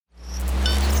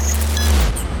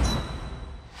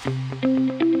What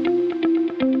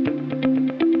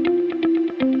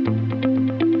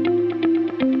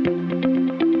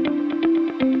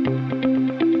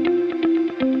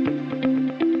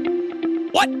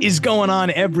is going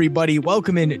on, everybody?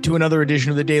 Welcome in to another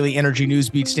edition of the Daily Energy News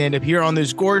Beat Stand-Up here on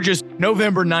this gorgeous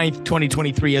November 9th,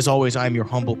 2023. As always, I'm your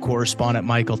humble correspondent,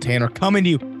 Michael Tanner, coming to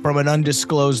you from an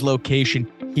undisclosed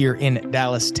location here in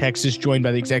Dallas, Texas, joined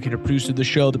by the executive producer of the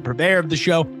show, the purveyor of the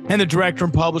show, and the director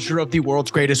and publisher of the world's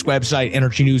greatest website,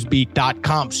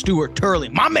 EnergyNewsBeat.com, Stuart Turley.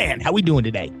 My man, how we doing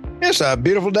today? It's a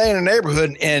beautiful day in the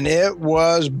neighborhood, and it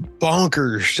was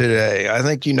bonkers today. I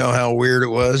think you know how weird it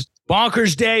was.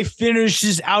 Bonkers Day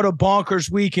finishes out a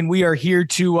bonkers week, and we are here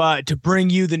to bring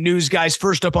you the news, guys.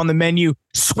 First up on the menu,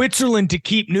 Switzerland to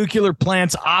keep nuclear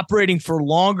plants operating for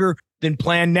longer than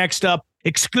planned. Next up,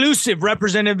 exclusive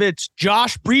Representative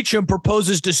Josh Brecheen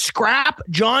proposes to scrap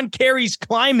John Kerry's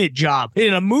climate job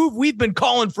in a move we've been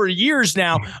calling for years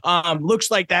now.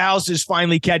 Looks like the House is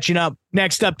finally catching up.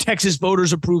 Next up, Texas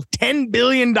voters approved $10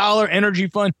 billion energy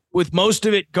fund, with most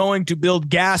of it going to build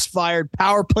gas-fired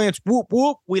power plants. Whoop,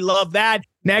 whoop. We love that.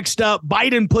 Next up,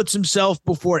 Biden puts himself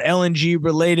before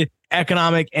LNG-related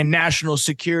economic and national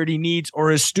security needs,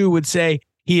 or as Stu would say,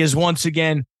 he has once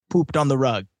again pooped on the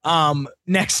rug.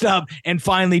 Next up, and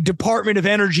finally, Department of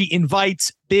Energy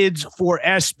invites bids for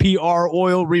SPR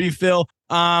oil refill.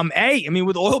 Hey, I mean,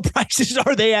 with oil prices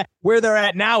are they at where they're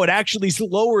at now, it actually is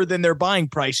lower than their buying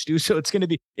price, Stu. So it's going to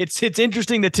be, it's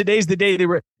interesting that today's the day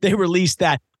they released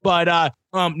that. But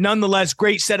nonetheless,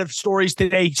 great set of stories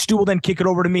today. Stu will then kick it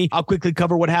over to me. I'll quickly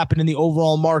cover what happened in the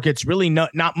overall markets. Really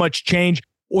not much change.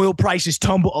 Oil prices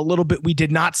tumble a little bit. We did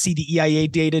not see the EIA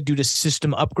data due to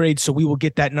system upgrades, so we will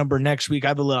get that number next week. I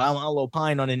have a little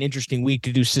opine on an interesting week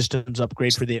to do systems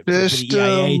upgrade for the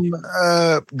EIA.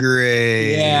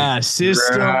 Upgrade. Yeah,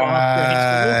 system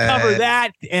upgrades. We'll cover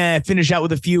that and finish out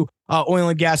with a few oil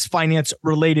and gas finance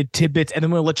related tidbits, and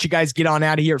then we'll let you guys get on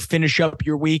out of here, finish up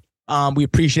your week. We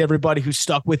appreciate everybody who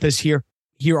stuck with us here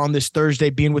on this Thursday,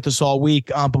 being with us all week.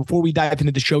 But before we dive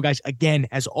into the show, guys, again,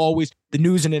 as always, the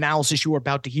news and analysis you are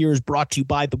about to hear is brought to you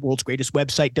by the world's greatest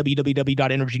website,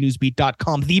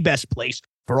 www.energynewsbeat.com, the best place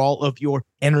for all of your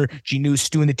energy news.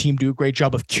 Stu and the team do a great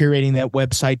job of curating that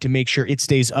website to make sure it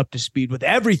stays up to speed with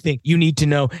everything you need to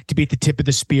know to be at the tip of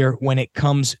the spear when it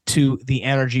comes to the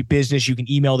energy business. You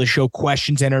can email the show,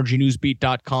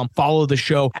 questions@energynewsbeat.com. Follow the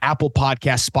show, Apple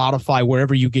Podcasts, Spotify,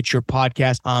 wherever you get your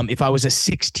podcast. If I was a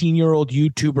 16-year-old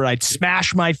YouTuber, I'd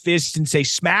smash my fist and say,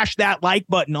 smash that like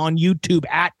button on YouTube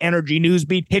at Energy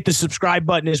Newsbeat. Hit the subscribe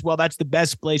button as well. That's the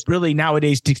best place really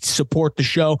nowadays to support the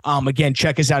show. Again,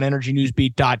 check us out,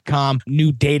 EnergyNewsbeat.com.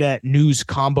 New data news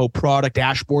combo product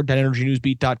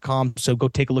dashboard.energynewsbeat.com. So go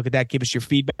take a look at that. Give us your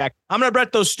feedback. I'm going to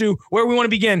Brett those, Stu. Where we want to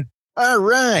begin? All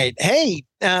right. Hey,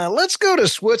 let's go to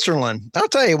Switzerland. I'll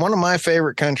tell you, one of my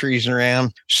favorite countries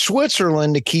around,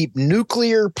 Switzerland, to keep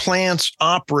nuclear plants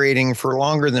operating for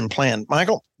longer than planned.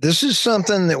 Michael, this is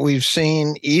something that we've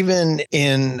seen even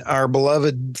in our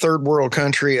beloved third world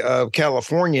country of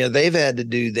California. They've had to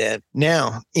do that.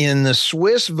 Now, the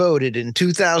Swiss voted in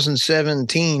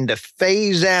 2017 to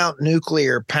phase out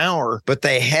nuclear power, but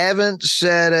they haven't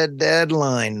set a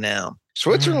deadline now.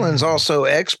 Switzerland's also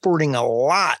exporting a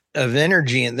lot of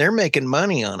energy, and they're making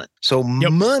money on it. So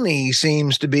money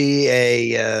seems to be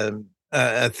a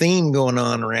theme going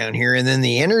on around here. And then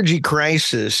the energy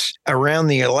crisis around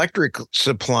the electric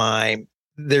supply,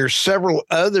 there's several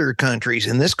other countries,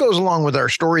 and this goes along with our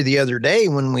story the other day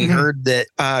when we heard that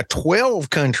 12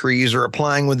 countries are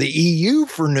applying with the EU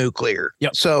for nuclear.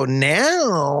 So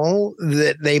now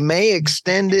that they may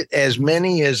extend it as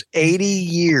many as 80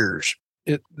 years.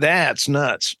 That's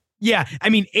nuts. Yeah, I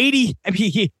mean, 80. I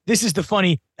mean, this is the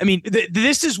funny. I mean,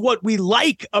 this is what we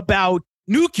like about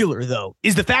nuclear, though,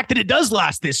 is the fact that it does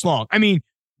last this long. I mean,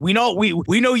 we know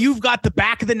you've got the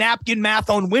back of the napkin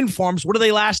math on wind farms. What are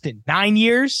they lasting? 9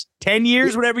 years, 10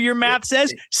 years, whatever your math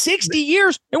says, 60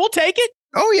 years, and we'll take it.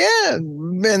 Oh, yeah.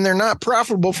 And they're not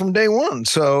profitable from day one.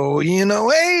 So,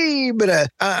 hey, but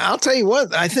I'll tell you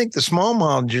what, I think the small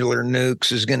modular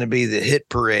nukes is going to be the hit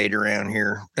parade around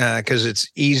here because it's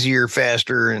easier,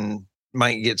 faster, and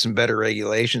might get some better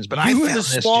regulations. But I found the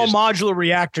small modular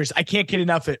reactors. I can't get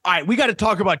enough of it. All right, we got to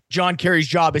talk about John Kerry's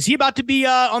job. Is he about to be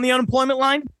on the unemployment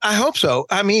line? I hope so.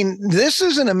 I mean, this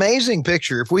is an amazing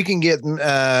picture. If we can get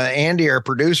Andy, our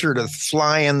producer, to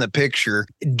fly in the picture.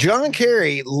 John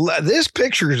Kerry, this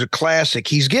picture is a classic.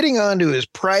 He's getting onto his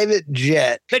private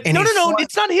jet. No,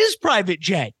 it's not his private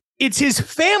jet. It's his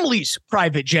family's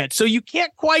private jet. So you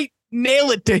can't quite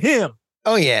nail it to him.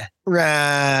 Oh, yeah.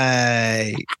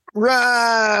 Right.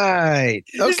 Okay.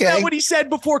 Isn't that what he said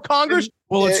before Congress?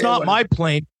 Well, it's not my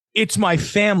plane. It's my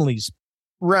family's.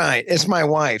 Right. It's my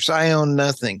wife's. I own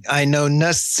nothing. I know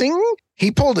nothing.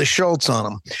 He pulled a Schultz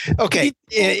on him. Okay.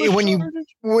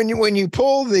 When you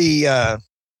pull the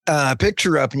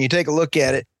picture up and you take a look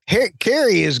at it,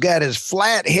 Kerry has got his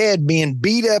flat head being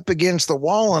beat up against the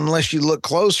wall unless you look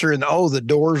closer and, the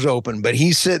door's open. But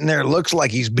he's sitting there, looks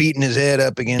like he's beating his head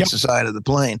up against the side of the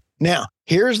plane. Now,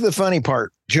 here's the funny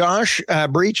part. Josh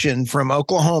Brecheen from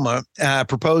Oklahoma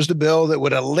proposed a bill that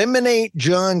would eliminate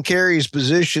John Kerry's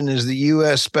position as the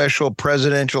U.S. Special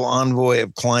Presidential Envoy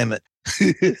of Climate.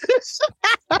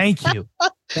 Thank you.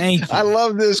 Thank you. I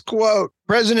love this quote.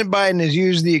 President Biden has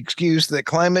used the excuse that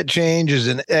climate change is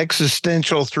an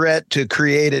existential threat to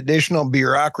create additional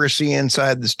bureaucracy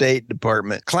inside the State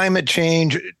Department. Climate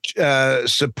change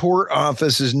support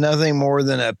office is nothing more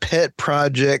than a pet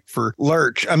project for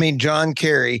John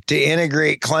Kerry, to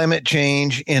integrate climate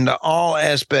change into all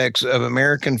aspects of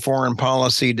American foreign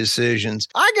policy decisions.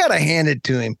 I got to hand it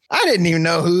to him. I didn't even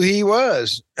know who he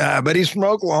was. But he's from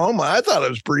Oklahoma. I thought it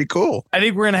was pretty cool. I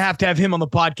think we're going to have him on the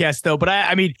podcast, though. But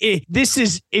this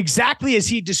is exactly as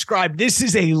he described. This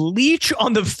is a leech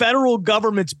on the federal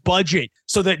government's budget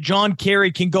so that John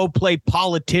Kerry can go play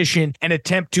politician and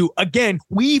attempt to, again,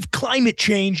 weave climate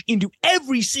change into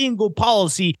every single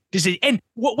policy decision. And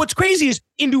what's crazy is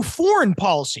into foreign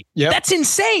policy. Yep. That's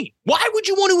insane. Why would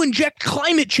you want to inject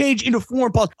climate change into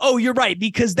foreign policy? Oh, you're right,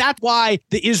 because that's why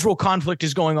the Israel conflict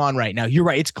is going on right now. You're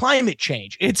right. It's climate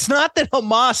change. It's not that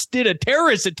Hamas did a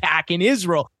terrorist attack in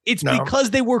Israel. It's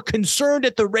because they were concerned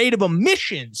at the rate of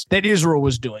emissions that Israel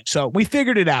was doing. So we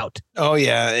figured it out. Oh,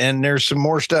 yeah. And there's some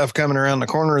more stuff coming around the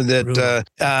corner that,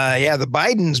 the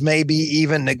Bidens may be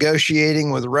even negotiating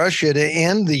with Russia to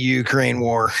end the Ukraine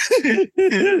war.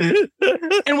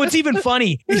 And what's even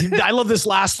funny, I love this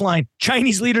last line.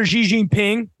 Chinese leader Xi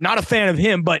Jinping, not a fan of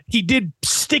him, but he did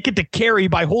stick it to Kerry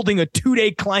by holding a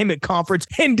 2-day climate conference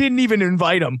and didn't even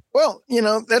invite him. Well,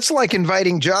 that's like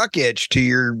inviting Jock Itch to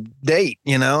your date.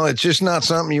 It's just not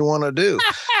something you want to do.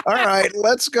 All right,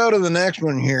 let's go to the next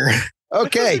one here.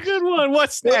 Okay. That's a good one.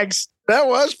 What's next? That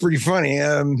was pretty funny.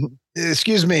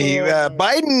 Excuse me.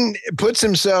 Biden puts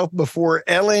himself before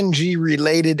LNG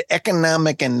related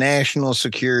economic and national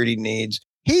security needs.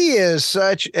 He is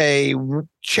such a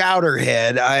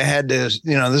chowderhead. I had to, this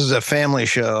is a family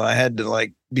show. I had to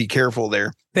be careful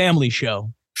there. Family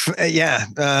show.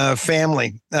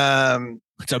 Family.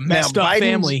 It's a messed up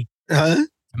family. Huh?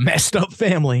 Messed up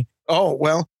family. Oh,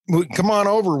 well, come on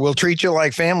over. We'll treat you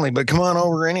like family, but come on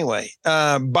over anyway.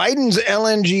 Biden's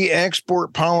LNG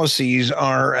export policies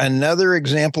are another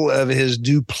example of his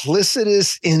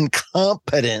duplicitous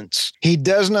incompetence. He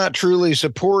does not truly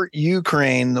support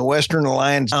Ukraine, the Western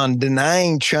alliance, on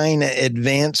denying China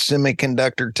advanced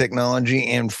semiconductor technology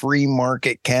and free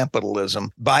market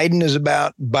capitalism. Biden is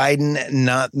about Biden,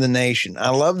 not the nation.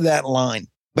 I love that line.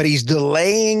 But he's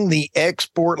delaying the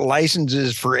export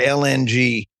licenses for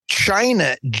LNG.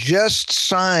 China just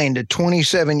signed a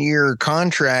 27-year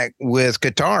contract with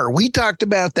Qatar. We talked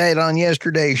about that on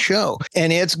yesterday's show.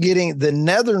 And the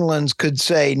Netherlands could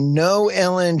say no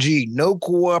LNG, no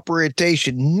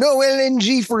cooperation, no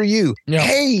LNG for you. Yeah.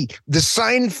 Hey, the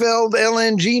Seinfeld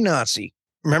LNG Nazi.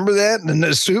 Remember that?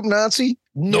 The soup Nazi?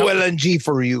 No LNG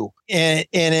for you. But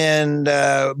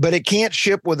it can't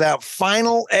ship without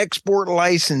final export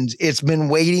license. It's been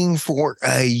waiting for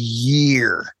a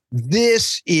year.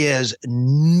 This is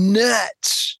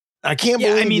nuts. I can't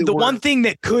believe the one thing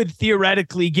that could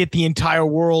theoretically get the entire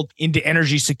world into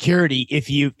energy security, if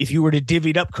you were to divvy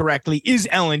it up correctly, is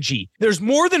LNG. There's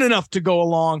more than enough to go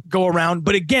around.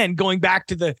 But again, going back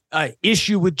to the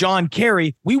issue with John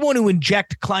Kerry, we want to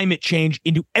inject climate change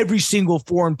into every single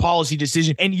foreign policy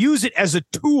decision and use it as a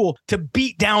tool to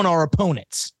beat down our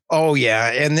opponents. Oh,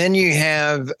 yeah. And then you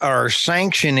have our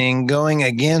sanctioning going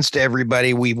against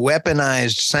everybody. We've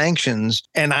weaponized sanctions,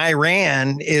 and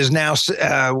Iran is now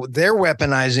they're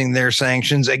weaponizing their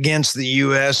sanctions against the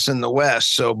U.S. and the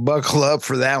West. So buckle up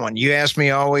for that one. You ask me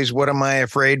always, what am I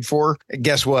afraid for?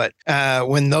 Guess what?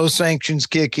 When those sanctions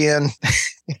kick in,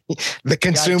 the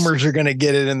consumers are going to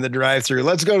get it in the drive-thru.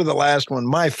 Let's go to the last one.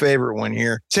 My favorite one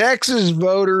here. Texas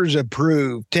voters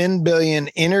approve $10 billion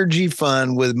energy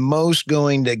fund, with most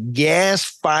going to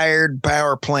gas-fired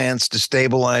power plants to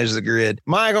stabilize the grid.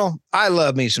 Michael, I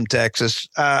love me some Texas.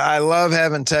 I love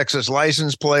having Texas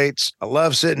license plates. I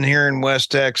love sitting here in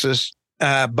West Texas.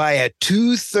 By a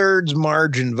 2/3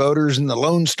 margin, voters in the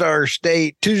Lone Star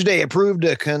State Tuesday approved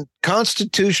a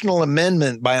constitutional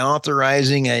amendment by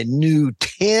authorizing a new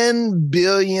 $10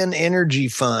 billion energy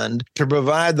fund to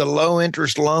provide the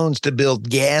low-interest loans to build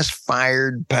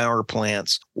gas-fired power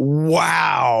plants.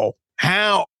 Wow.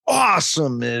 How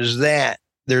awesome is that?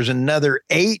 There's another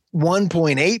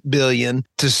 1.8 billion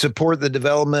to support the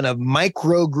development of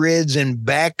microgrids and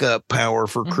backup power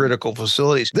for critical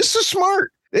facilities. This is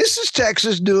smart. This is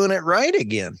Texas doing it right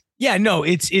again. Yeah, no,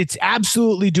 it's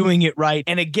absolutely doing it right.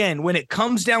 And again, when it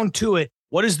comes down to it,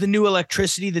 what is the new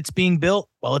electricity that's being built?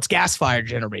 Well, it's gas-fired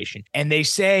generation. And they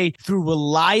say through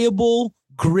reliable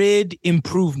grid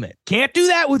improvement. Can't do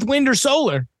that with wind or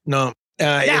solar. No.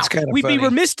 It's kind of we'd funny. be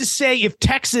remiss to say if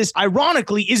Texas,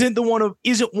 ironically, isn't one of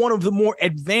the more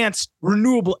advanced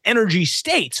renewable energy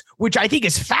states, which I think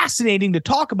is fascinating to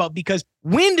talk about because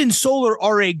wind and solar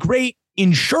are a great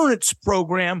insurance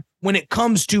program when it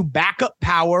comes to backup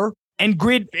power and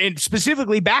grid, and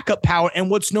specifically backup power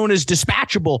and what's known as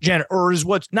dispatchable or is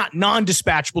what's not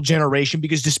non-dispatchable generation,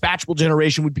 because dispatchable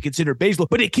generation would be considered baseload,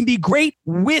 but it can be great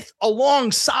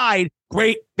alongside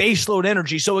great baseload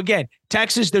energy. So again,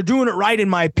 Texas, they're doing it right in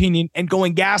my opinion and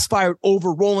going gas-fired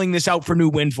over rolling this out for new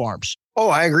wind farms. Oh,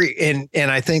 I agree.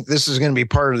 And I think this is going to be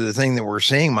part of the thing that we're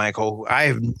seeing, Michael.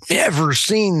 I've never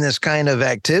seen this kind of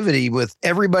activity with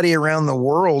everybody around the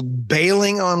world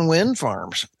bailing on wind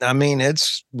farms. I mean,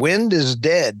 wind is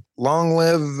dead. Long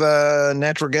live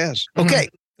natural gas. Okay.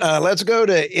 Let's go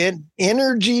to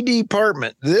Energy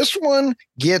Department. This one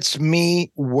gets me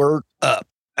worked up.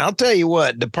 I'll tell you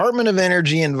what, Department of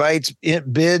Energy invites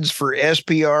bids for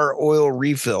SPR oil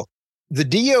refill. The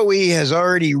DOE has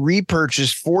already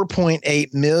repurchased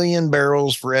 4.8 million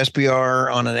barrels for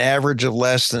SPR on an average of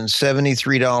less than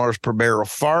 $73 per barrel,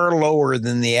 far lower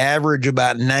than the average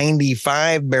about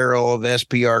 95 barrel of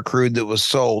SPR crude that was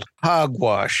sold.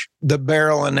 Hogwash. The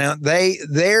barrel announced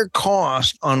their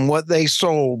cost on what they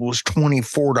sold was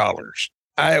 $24.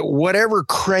 Whatever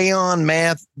crayon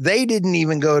math, they didn't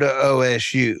even go to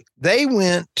OSU. They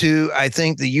went to, I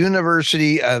think, the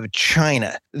University of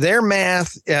China. Their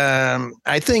math,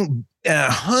 I think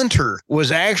Hunter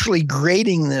was actually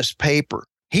grading this paper.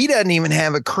 He doesn't even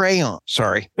have a crayon.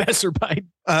 Sorry. Professor Biden.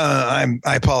 I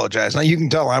apologize. Now you can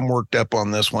tell I'm worked up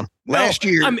on this one. Last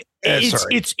year.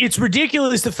 It's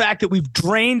ridiculous the fact that we've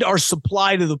drained our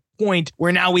supply to the point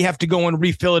where now we have to go and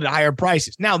refill it at higher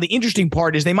prices. Now, the interesting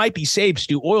part is they might be saved,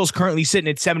 Stu. Oil's currently sitting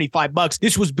at $75.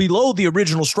 This was below the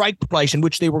original strike price in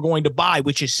which they were going to buy,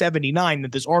 which is $79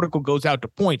 that this article goes out to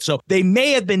point. So they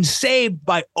may have been saved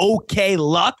by okay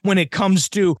luck when it comes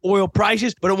to oil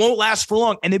prices, but it won't last for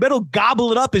long. And they better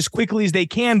gobble it up as quickly as they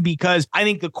can, because I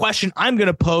think the question I'm going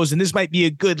to pose, and this might be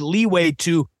a good leeway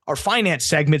to our finance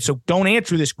segment, so don't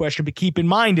answer this question, but keep in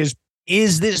mind is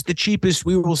this the cheapest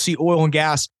we will see oil and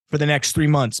gas for the next 3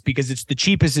 months? Because it's the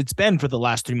cheapest it's been for the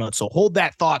last 3 months. So hold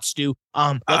that thought, Stu.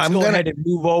 Let's go ahead and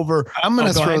move over. I'm going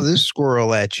to throw this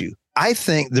squirrel at you. I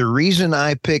think the reason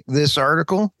I picked this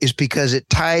article is because it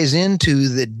ties into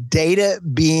the data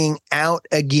being out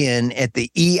again at the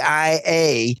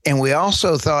EIA. And we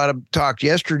also talked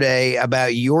yesterday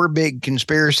about your big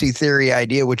conspiracy theory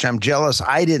idea, which I'm jealous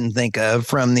I didn't think of,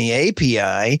 from the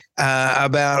API,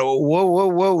 about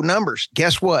whoa numbers.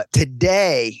 Guess what?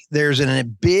 Today, there's a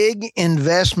big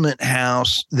investment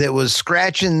house that was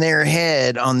scratching their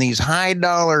head on these high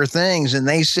dollar things. And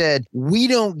they said, we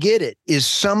don't get it. Is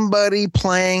somebody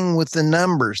playing with the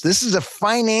numbers? This is a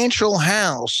financial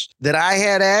house that I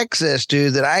had access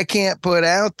to that I can't put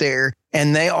out there.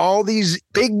 And all these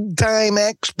big time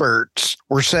experts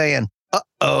were saying,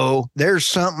 there's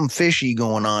something fishy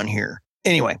going on here.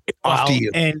 Anyway, off to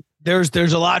you. And there's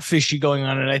a lot fishy going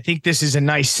on, and I think this is a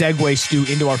nice segue, Stu,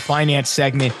 into our finance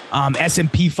segment.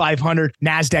 S&P 500,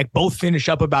 NASDAQ both finish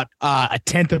up about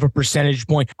 1/10 of a percentage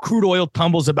point. Crude oil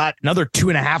tumbles about another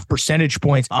 2.5 percentage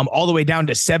points, all the way down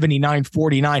to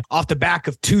 79.49 off the back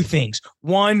of two things.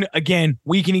 One, again,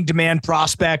 weakening demand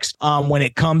prospects when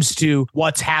it comes to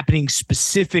what's happening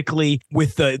specifically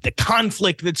with the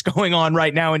conflict that's going on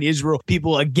right now in Israel.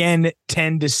 People, again,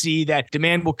 tend to see that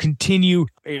demand will continue,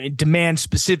 demand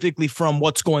specifically from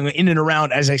what's going on in and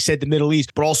around, as I said, the Middle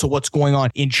East, but also what's going on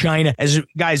in China. As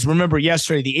guys, remember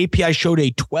yesterday, the API showed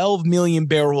a 12 million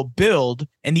barrel build,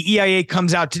 and the EIA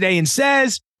comes out today and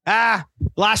says,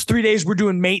 last 3 days we're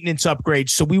doing maintenance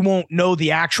upgrades, so we won't know the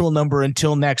actual number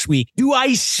until next week. Do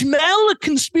I smell a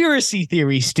conspiracy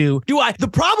theory, Stu? The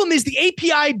problem is the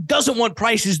API doesn't want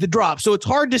prices to drop, so it's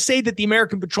hard to say that the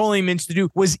American Petroleum Institute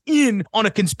was in on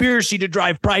a conspiracy to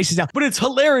drive prices down. But it's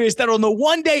hilarious that on the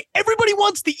one day everybody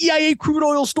wants the EIA crude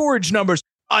oil storage numbers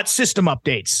system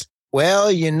updates.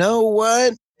 Well, you know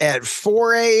what? At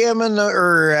 4 a.m.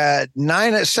 at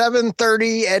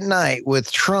 7:30 at night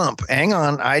with Trump. Hang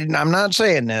on, I'm not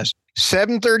saying this.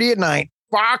 7:30 at night,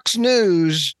 Fox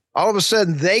News All of a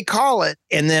sudden they call it,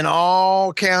 and then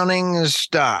all counting is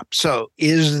stopped. So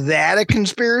is that a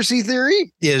conspiracy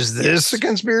theory? Is this a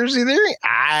conspiracy theory?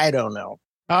 I don't know.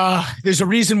 There's a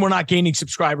reason we're not gaining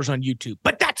subscribers on YouTube,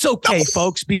 but that's okay,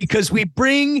 folks, because we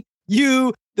bring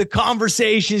you the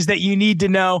conversations that you need to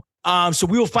know. So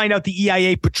we will find out the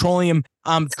EIA petroleum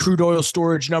crude oil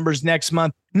storage numbers next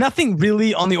month. Nothing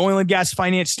really on the oil and gas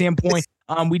finance standpoint.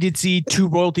 We did see two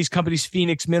royalties companies,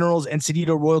 Phoenix Minerals and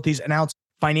Cedito Royalties, announce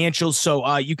financials.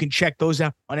 So you can check those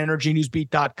out on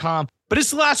energynewsbeat.com. But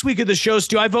it's the last week of the show,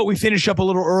 Stu. I vote we finish up a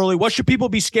little early. What should people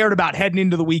be scared about heading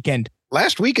into the weekend?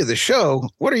 Last week of the show,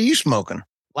 what are you smoking?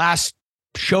 Last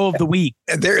show of the week.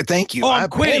 There, thank you. Oh, I'm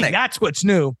quitting. Panic. That's what's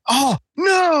new. Oh,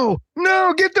 no,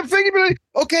 get the finger.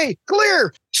 Okay,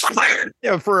 clear.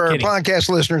 For our podcast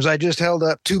listeners, I just held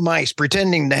up two mice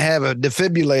pretending to have a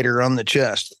defibrillator on the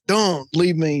chest. Don't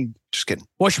leave me. Just kidding.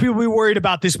 What should people be worried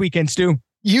about this weekend, Stu?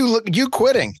 You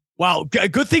quitting. Well,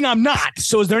 good thing I'm not.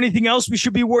 So is there anything else we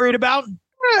should be worried about?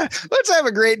 Let's have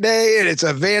a great day, and it's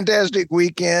a fantastic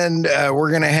weekend.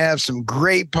 We're going to have some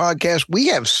great podcasts. We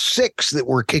have 6 that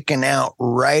we're kicking out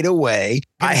right away.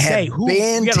 I have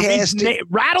fantastic.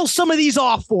 Rattle some of these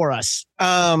off for us.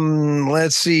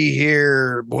 Let's see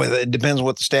here. Boy, it depends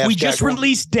what the staff. We just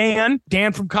released Dan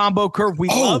from Combo Curve. We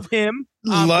love him.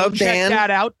 Love Dan. Check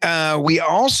that out. We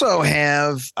also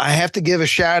I have to give a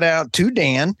shout out to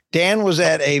Dan. Dan was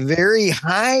at a very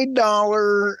high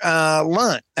dollar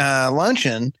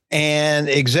luncheon, and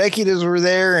executives were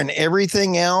there and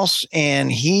everything else.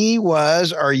 And he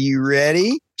was, are you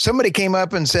ready? Somebody came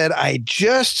up and said, I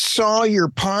just saw your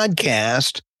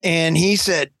podcast. And he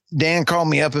said, Dan called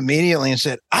me up immediately and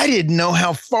said, I didn't know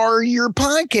how far your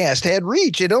podcast had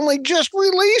reached. It only just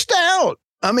released out.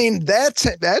 I mean, that's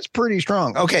pretty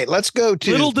strong. Okay, let's go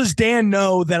to. Little does Dan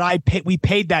know that we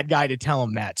paid that guy to tell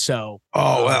him that. So.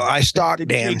 Oh, well, I stalked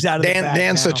Dan.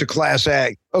 Dan's such a class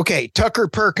act. Okay, Tucker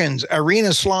Perkins,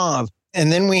 Irina Slav,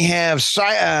 and then we have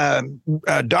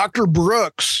Dr.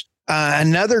 Brooks.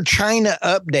 Another China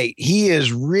update. He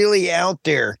is really out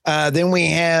there. Then we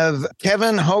have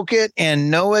Kevin Hockett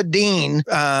and Noah Dean,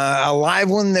 a live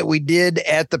one that we did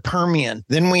at the Permian.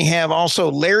 Then we have also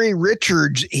Larry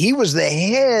Richards. He was the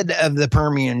head of the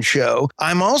Permian show.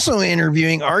 I'm also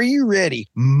interviewing, are you ready?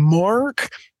 Mark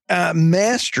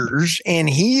Masters, and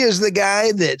he is the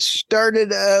guy that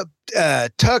started up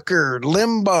Tucker,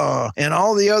 Limbaugh, and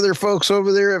all the other folks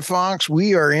over there at Fox.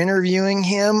 We are interviewing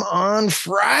him on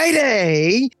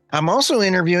Friday. I'm also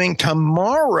interviewing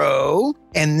tomorrow,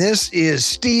 and this is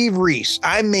Steve Reese.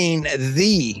 I mean,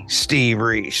 the Steve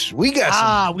Reese. We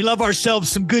got we love ourselves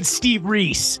some good Steve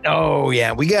Reese. Oh,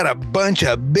 yeah. We got a bunch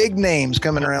of big names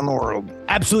coming around the world.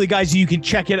 Absolutely, guys. You can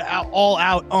check it all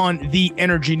out on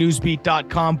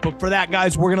theenergynewsbeat.com. But for that,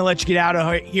 guys, we're going to let you get out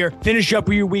of here. Finish up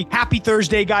with your week. Happy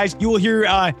Thursday, guys. You will hear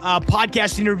a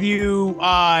podcast interview.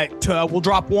 We'll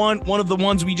drop one of the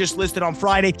ones we just listed on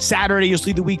Friday. Saturday, you'll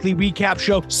see the weekly recap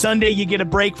show. Sunday, you get a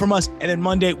break from us. And then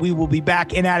Monday, we will be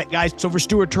back in at it, guys. So for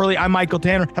Stuart Turley, I'm Michael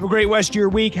Tanner. Have a great rest of your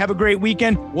week. Have a great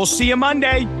weekend. We'll see you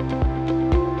Monday.